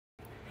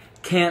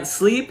Can't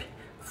sleep?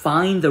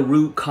 Find the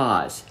root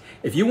cause.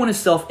 If you want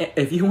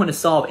to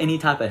solve any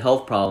type of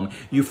health problem,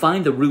 you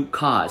find the root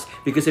cause.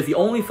 Because if you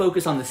only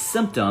focus on the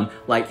symptom,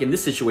 like in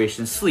this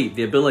situation, sleep,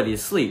 the ability to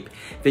sleep,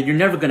 then you're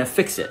never going to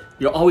fix it.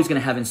 You're always going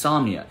to have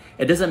insomnia.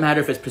 It doesn't matter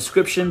if it's a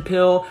prescription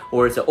pill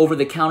or it's an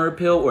over-the-counter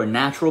pill or a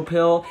natural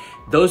pill.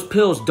 Those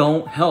pills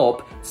don't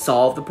help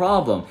solve the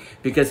problem,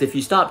 because if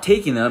you stop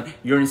taking them,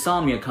 your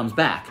insomnia comes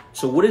back.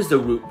 So what is the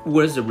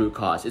root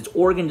cause? It's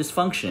organ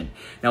dysfunction.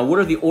 Now, what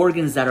are the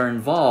organs that are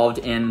involved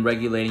in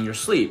regulating your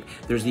sleep?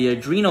 There's the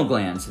adrenal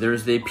glands,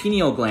 there's the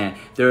pineal gland,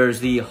 there's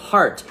the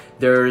heart,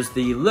 there's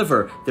the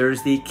liver,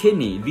 there's the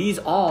kidney. These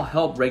all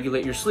help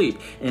regulate your sleep.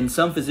 And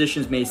some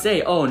physicians may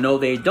say, oh, no,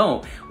 they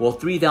don't. Well,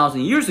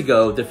 3,000 years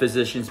ago, the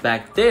physicians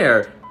back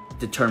there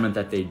determined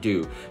that they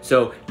do.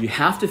 So you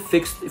have to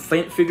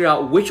figure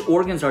out which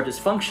organs are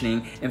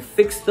dysfunctioning and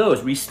fix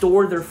those,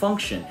 restore their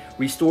function.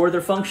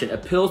 A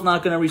pill's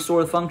not going to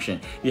restore the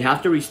function. You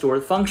have to restore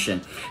the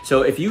function.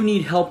 So if you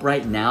need help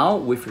right now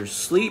with your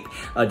sleep,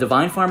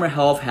 Divine Farmer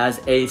Health has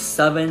a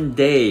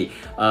 7-day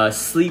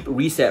sleep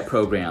reset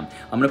program.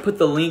 I'm going to put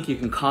the link, you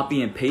can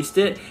copy and paste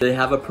it. They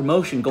have a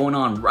promotion going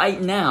on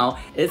right now.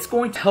 It's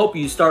going to help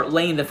you start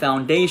laying the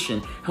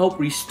foundation, help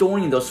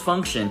restoring those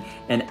function,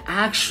 and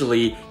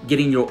actually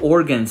getting your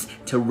organs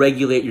to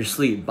regulate your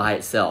sleep by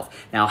itself.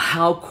 Now,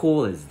 how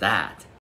cool is that?